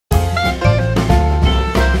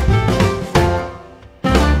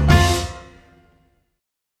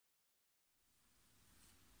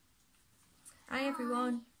Hi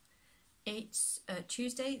everyone, it's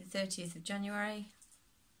Tuesday the 30th of January,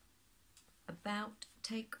 about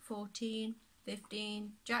take 14,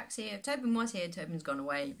 15, Jack's here, Tobin was here, Tobin's gone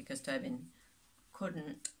away because Tobin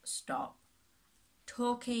couldn't stop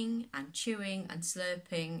talking and chewing and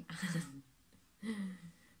slurping.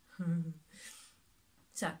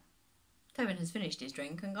 So, Tobin has finished his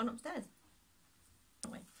drink and gone upstairs.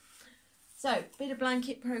 So, bit of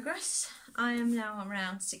blanket progress. I am now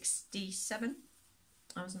around 67.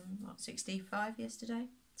 I was on, what, 65 yesterday.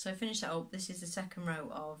 So I finished that up. This is the second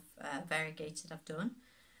row of variegated I've done.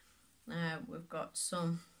 We've got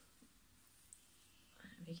some,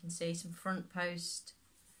 if you can see, some front post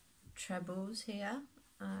trebles here.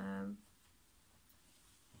 And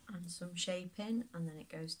some shaping, and then it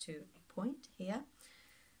goes to a point here.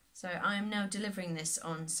 So I am now delivering this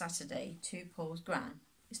on Saturday to Paul's gran.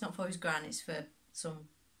 It's not for his gran, it's for some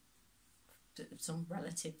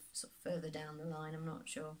relative sort of further down the line, I'm not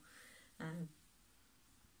sure.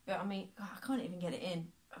 But I mean, I can't even get it in,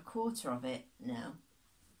 a quarter of it now.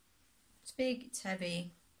 It's big, it's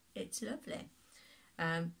heavy, it's lovely.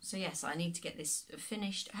 So yes, I need to get this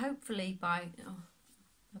finished, hopefully by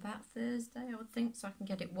about Thursday, I would think, so I can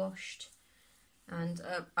get it washed. And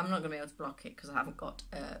I'm not going to be able to block it because I haven't got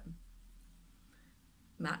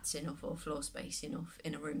mats enough or floor space enough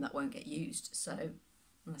in a room that won't get used. So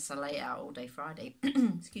unless I lay it out all day Friday,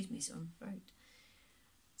 excuse me, sore throat.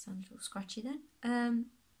 Sounds a little scratchy then.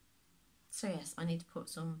 So yes, I need to put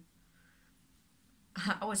some.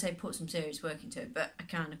 I would say put some serious work into it, but I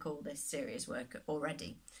kind of call this serious work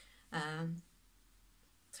already.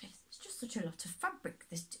 So it's just such a lot of fabric.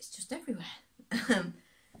 It's just everywhere.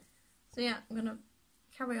 So yeah, I'm gonna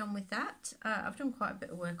carry on with that. I've done quite a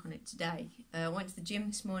bit of work on it today. I went to the gym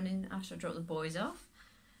this morning after I dropped the boys off.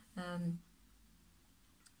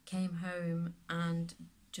 Came home and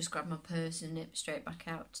just grabbed my purse and nipped straight back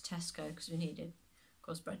out to Tesco because we needed, of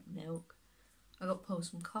course, bread and milk. I got Paul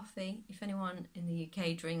some coffee. If anyone in the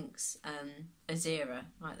UK drinks a Zero,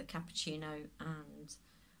 like the cappuccino and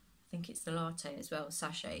I think it's the latte as well,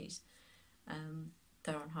 sachets,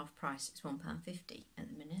 they're on half price. It's £1.50 at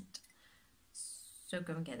the minute. So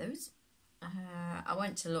go and get those. I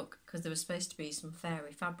went to look because there was supposed to be some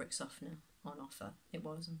fairy fabric softener on offer. It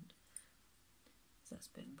wasn't. So that's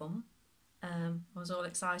a bit of a bummer. I was all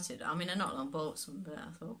excited. I mean, I not long bought some, but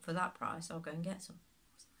I thought for that price I'll go and get some.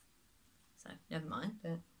 So never mind.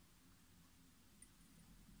 But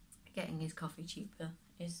getting his coffee cheaper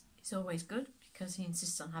is always good because he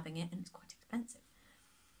insists on having it and it's quite expensive.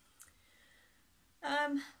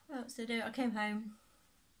 What else did I do? I came home.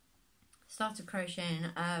 Started crocheting.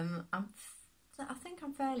 I think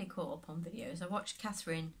I'm fairly caught up on videos. I watched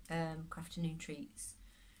Catherine Crafternoon Treats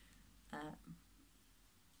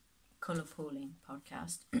colour pooling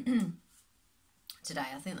podcast today.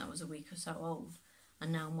 I think that was a week or so old,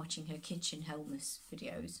 and now I'm watching her kitchen helmus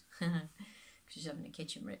videos because she's having the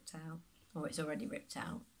kitchen ripped out, or it's already ripped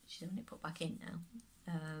out. She's having it put back in now.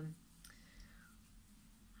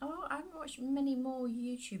 I haven't watched many more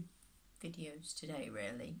YouTube videos today,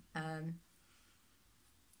 really.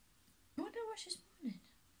 What did I watch this morning?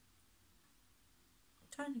 I'm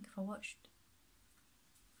trying to think if I watched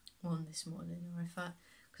one this morning or if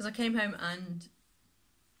because I came home and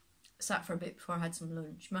sat for a bit before I had some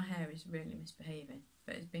lunch. My hair is really misbehaving,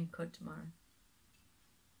 but it's been cut tomorrow,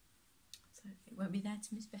 so it won't be there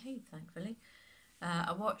to misbehave, thankfully.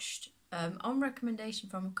 I watched, on recommendation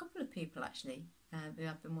from a couple of people actually, who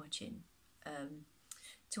I've been watching,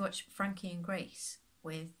 to watch Frankie and Grace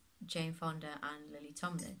with Jane Fonda and Lily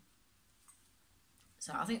Tomlin.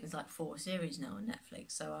 So I think there's like 4 series now on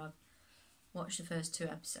Netflix. So I've watched the first 2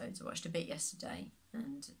 episodes. I watched a bit yesterday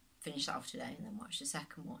and finished that off today, and then watched the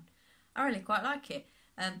second one. I really quite like it.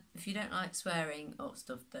 If you don't like swearing or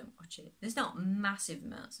stuff, don't watch it. There's not massive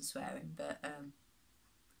amounts of swearing, but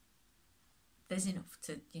there's enough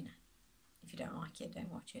to, you know, if you don't like it, don't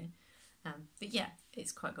watch it. But yeah,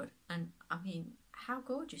 it's quite good. And I mean, how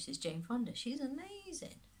gorgeous is Jane Fonda? She's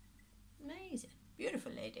amazing. Amazing.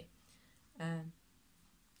 Beautiful lady. And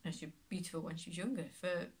she was beautiful when she was younger,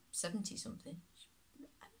 for 70 something.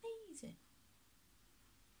 Amazing.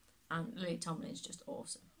 And Lily Tomlin's just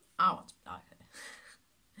awesome. I want to be like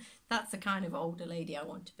her. That's the kind of older lady I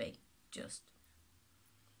want to be. Just,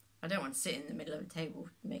 I don't want to sit in the middle of a table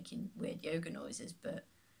making weird yoga noises, but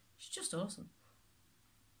she's just awesome.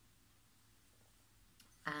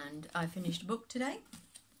 And I finished a book today.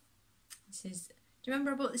 This is, do you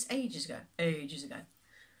remember I bought this ages ago? Ages ago.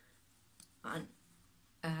 And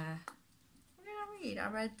what did I read? I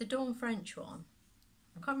read the Dawn French one.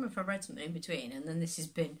 I can't remember if I read something in between, and then this has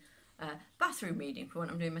been Bathroom reading for when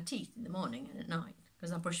I'm doing my teeth in the morning and at night,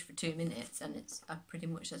 because I brush for 2 minutes and it's pretty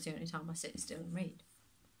much that's the only time I sit still and read.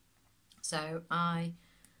 So I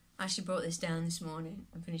actually brought this down this morning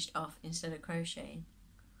and finished off instead of crocheting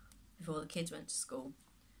before the kids went to school.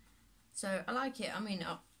 So I like it. I mean,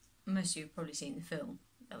 most of you have probably seen the film.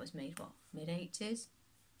 That was made, what, mid-80s?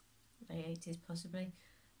 Late 80s possibly.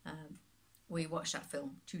 We watched that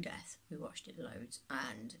film to death. We watched it loads,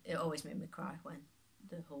 and it always made me cry when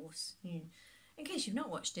the horse, in case you've not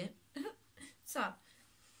watched it, sad.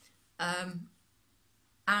 And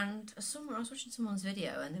I was watching someone's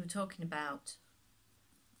video and they were talking about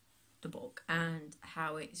the book and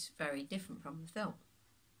how it's very different from the film,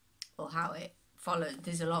 or how it followed.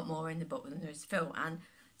 There's a lot more in the book than there is the film, and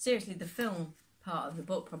seriously, the film part of the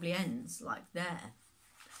book probably ends like there.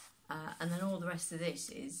 And then all the rest of this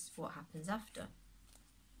is what happens after.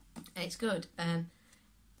 And it's good.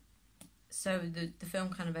 So the film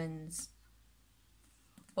kind of ends,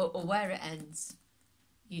 or where it ends,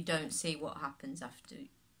 you don't see what happens after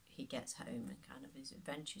he gets home and kind of his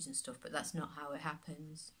adventures and stuff, but that's not how it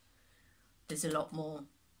happens. There's a lot more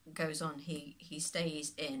goes on. He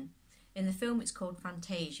stays in the film it's called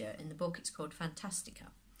Fantasia, in the book it's called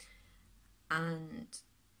Fantastica. And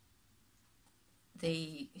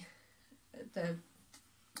the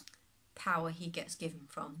power he gets given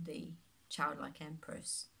from the childlike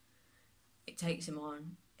empress, it takes him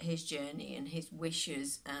on his journey and his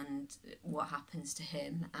wishes and what happens to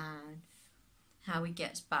him and how he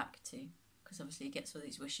gets back to, because obviously he gets all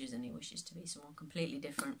these wishes and he wishes to be someone completely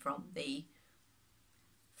different from the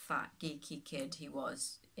fat geeky kid he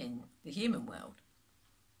was in the human world.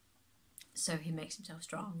 So he makes himself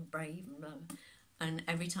strong and brave and blah, blah. And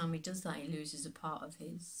every time he does that, he loses a part of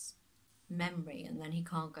his memory, and then he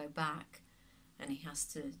can't go back, and he has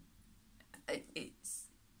to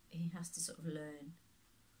sort of learn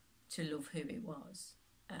to love who he was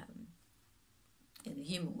in the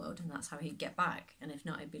human world, and that's how he'd get back. And if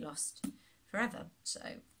not, he'd be lost forever. So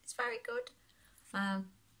it's very good.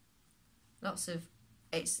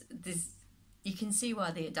 You can see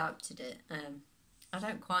why they adapted it. I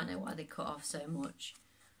don't quite know why they cut off so much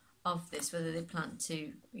of this, whether they plan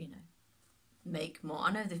to, make more.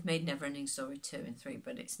 I know they've made Neverending Story 2 and 3,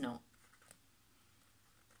 but it's not.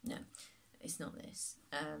 No, it's not this.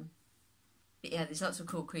 But yeah, there's lots of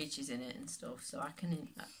cool creatures in it and stuff, so I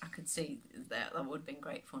could see that would have been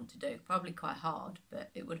great fun to do. Probably quite hard,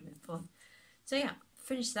 but it would have been fun. So yeah,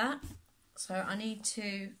 finished that. So I need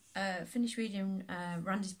to finish reading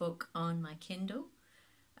Randy's book on my Kindle.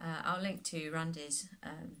 I'll link to Randy's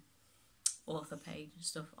author page and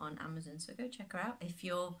stuff on Amazon, so go check her out. If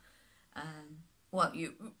you're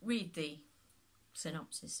you read the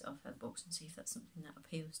synopsis of her books and see if that's something that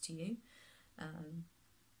appeals to you. I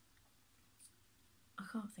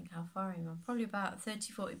can't think how far I am. I'm probably about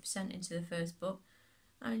 30-40% into the first book.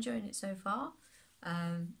 I'm enjoying it so far.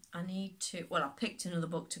 I need to, I picked another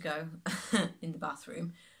book to go in the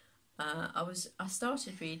bathroom. I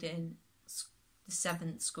started reading the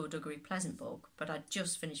 7th Skullduggery Pleasant book, but I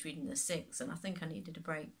just finished reading the 6th, and I think I needed a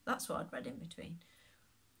break. That's what I'd read in between,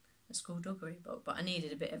 a Skullduggery book, but I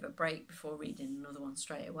needed a bit of a break before reading another one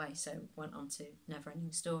straight away, so went on to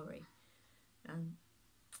Neverending Story.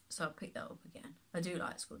 So I picked that up again. I do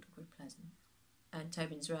like Skullduggery Pleasant. And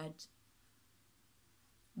Tobin's read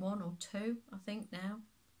 1 or 2, I think, now.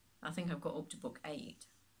 I think I've got up to book 8,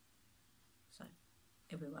 so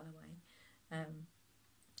he'll be well away.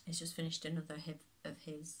 He's just finished another of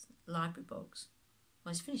his library books.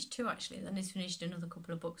 Well, he's finished 2 actually, then he's finished another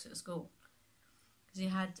couple of books at school. Because he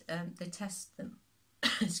had, they test them,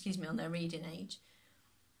 excuse me, on their reading age.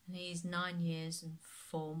 And he's 9 years and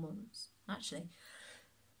 4 months. Actually,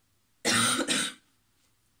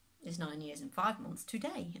 it's 9 years and 5 months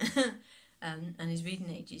today. And his reading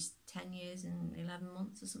age is 10 years and 11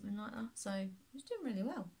 months or something like that. So he's doing really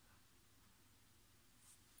well.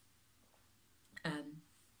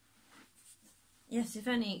 Yes, if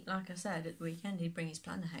any, like I said, at the weekend he'd bring his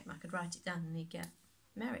planner home, I could write it down and he'd get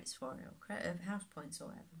merits for it, or house points or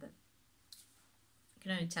whatever, but you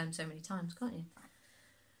can only tell him so many times, can't you?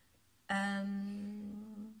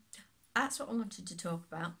 That's what I wanted to talk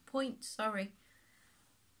about. Points, sorry.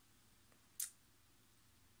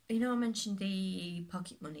 I mentioned the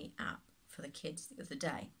Pocket Money app for the kids the other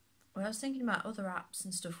day. Well, I was thinking about other apps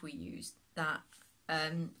and stuff we use that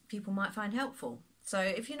people might find helpful. So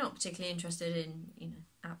if you're not particularly interested in,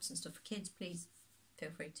 apps and stuff for kids, please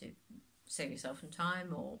feel free to save yourself some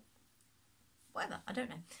time or whatever. I don't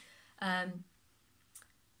know.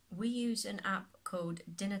 We use an app called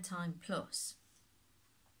Dinner Time Plus.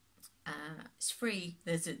 It's free.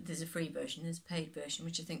 There's a free version. There's a paid version,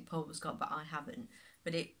 which I think Paul's got, but I haven't.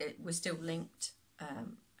 But it was still linked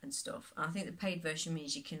and stuff. And I think the paid version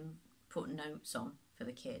means you can put notes on for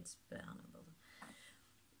the kids, but I don't bother.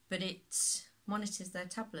 But it monitors their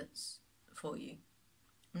tablets for you.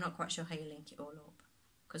 I'm not quite sure how you link it all up,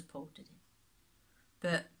 because Paul did it.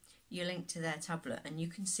 But you link to their tablet and you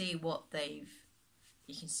can see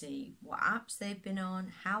you can see what apps they've been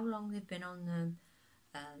on, how long they've been on them.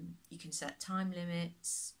 You can set time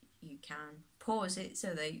limits. You can pause it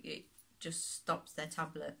so it just stops their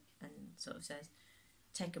tablet and sort of says,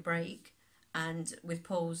 take a break. And with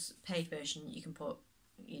Paul's paid version, you can put,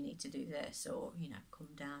 you need to do this, or, you know, come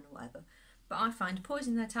down or whatever. But I find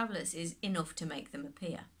pausing their tablets is enough to make them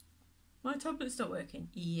appear. My tablet's not working.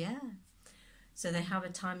 Yeah. So they have a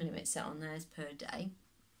time limit set on theirs per day.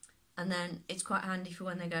 And then it's quite handy for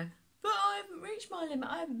when they go, but I haven't reached my limit,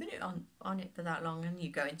 I haven't been on it for that long. And you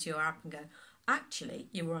go into your app and go, actually,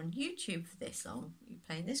 you were on YouTube for this long, you're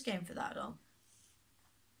playing this game for that long.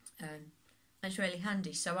 It's really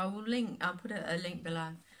handy. So I'll put a link below.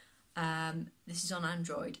 This is on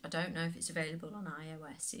Android. I don't know if it's available on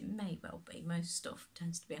iOS. It may well be. Most stuff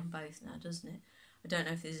tends to be on both now, doesn't it? I don't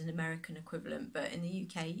know if there's an American equivalent, but in the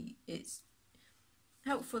UK it's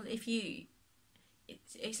helpful if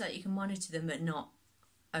it's like you can monitor them but not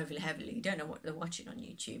overly heavily. You don't know what they're watching on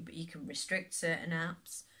YouTube, but you can restrict certain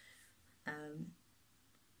apps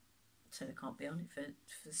so they can't be on it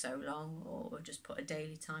for so long, or just put a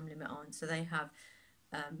daily time limit on. So they have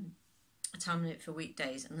a time limit for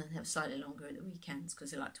weekdays, and then they have slightly longer at the weekends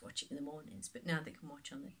because they like to watch it in the mornings. But now they can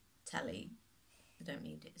watch on the telly, they don't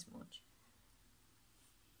need it as much.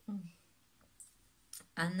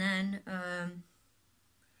 And then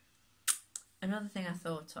another thing I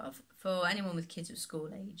thought of, for anyone with kids of school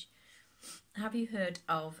age, have you heard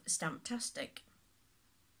of Stamptastic?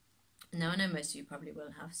 Now I know most of you probably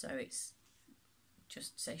will have, so it's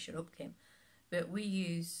just say shut up, Kim. But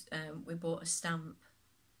we bought a stamp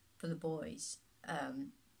for the boys,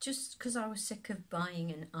 just because I was sick of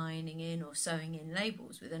buying and ironing in or sewing in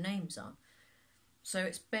labels with their names on. So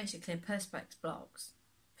it's basically a perspex block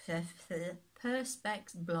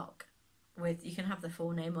with, you can have the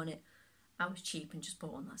full name on it. I was cheap and just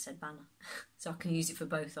bought one that said Banner, so I can use it for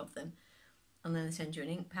both of them. And then they send you an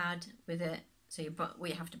ink pad with it, so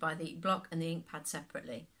we have to buy the block and the ink pad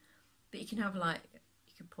separately. But you can have, like,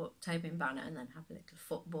 you could put Toby Banner and then have a little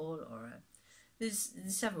football, or there's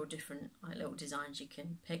several different, like, little designs you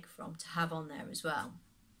can pick from to have on there as well,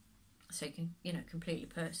 so you can, you know, completely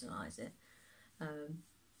personalise it.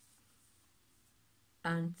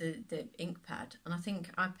 And the ink pad, and I think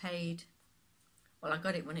I paid, well, I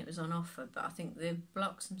got it when it was on offer, but I think the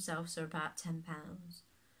blocks themselves are about £10,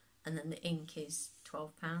 and then the ink is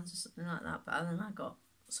 £12 or something like that. But then I got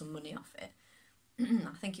some money off it.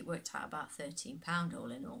 I think it worked out about £13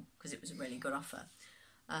 all in all, because it was a really good offer.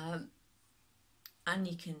 And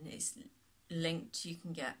it's linked, you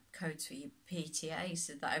can get codes for your PTA,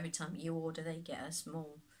 so that every time you order they get a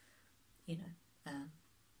small, you know,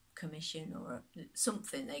 commission or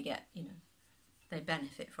something. They get, you know, they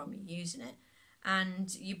benefit from you using it.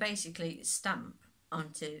 And you basically stamp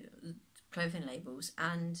onto clothing labels,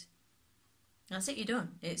 and that's it, you're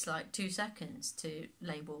done. It's like 2 seconds to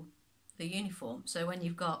label the uniform. So when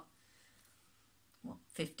you've got, what,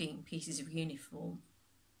 15 pieces of uniform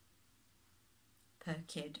per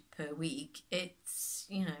kid per week, it's,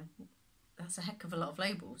 you know, that's a heck of a lot of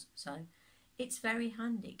labels. So it's very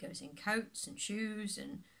handy. It goes in coats and shoes,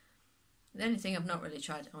 and the only thing I've not really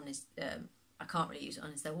tried it on is, I can't really use it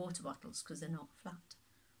on, is their water bottles, because they're not flat.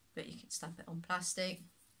 But you can stamp it on plastic.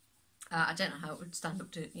 I don't know how it would stand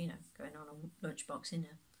up to, you know, going on a lunchbox in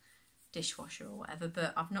a dishwasher or whatever,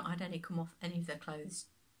 but I've not had any come off any of their clothes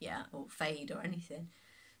yet, or fade or anything.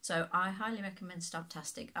 So I highly recommend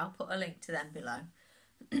Stamptastic. I'll put a link to them below.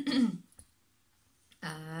 Trying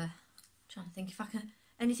to think if I can,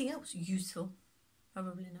 anything else useful?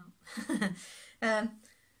 Probably not.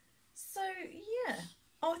 So yeah,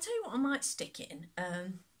 I'll tell you what I might stick in.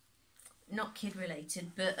 Not kid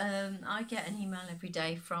related, but I get an email every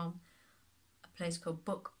day from a place called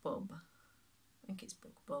BookBub. I think it's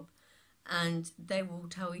BookBub, and they will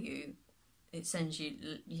tell you, it sends you,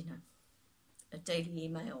 you know, a daily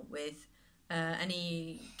email with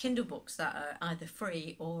any Kindle books that are either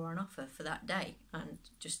free or on offer for that day, and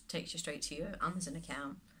just takes you straight to your Amazon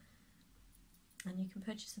account, and you can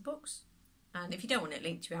purchase the books. And if you don't want it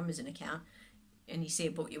linked to your Amazon account, and you see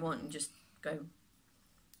a book you want, and just go,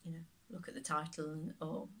 you know, look at the title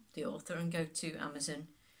or the author and go to Amazon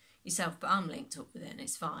yourself. But I'm linked up with it, and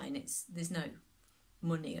it's fine. There's no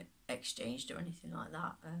money exchanged or anything like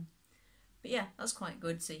that. But yeah, that's quite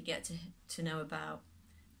good. So you get to know about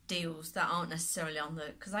deals that aren't necessarily on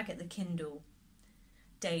the, because I get the Kindle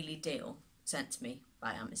daily deal sent to me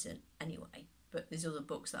by Amazon anyway, but there's other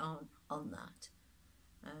books that aren't on that.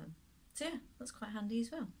 So yeah, that's quite handy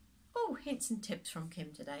as well. Oh, hints and tips from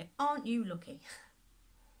Kim today. Aren't you lucky?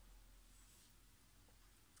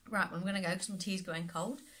 Right, well, I'm going to go because my tea's going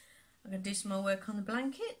cold. I'm going to do some more work on the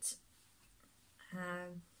blanket.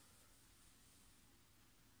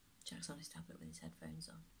 Jack's on his tablet with his headphones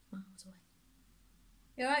on, miles away.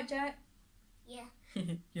 You alright, Jack? Yeah.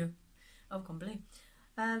 Yeah. Oh, I can't believe.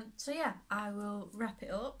 So yeah, I will wrap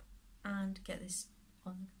it up and get this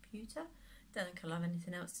on the computer. Don't think I'll have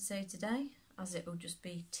anything else to say today, as it will just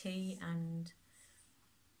be tea and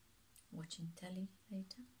watching telly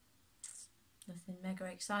later. Nothing mega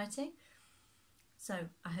exciting. So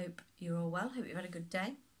I hope you're all well. Hope you've had a good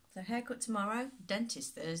day. So haircut tomorrow,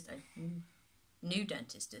 dentist Thursday. New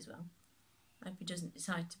dentist as well. I hope he doesn't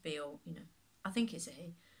decide to be all, you know, I think it's a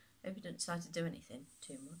he. I hope he doesn't decide to do anything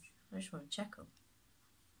too much. I just want to check up.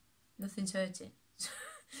 Nothing's hurting.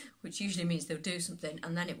 Which usually means they'll do something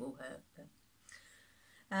and then it will hurt. But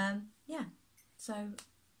yeah, so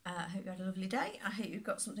I hope you had a lovely day. I hope you've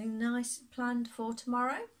got something nice planned for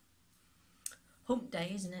tomorrow. Hump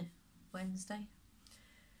day, isn't it? Wednesday.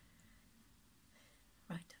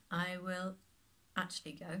 Right, I will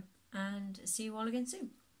actually go and see you all again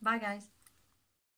soon. Bye guys.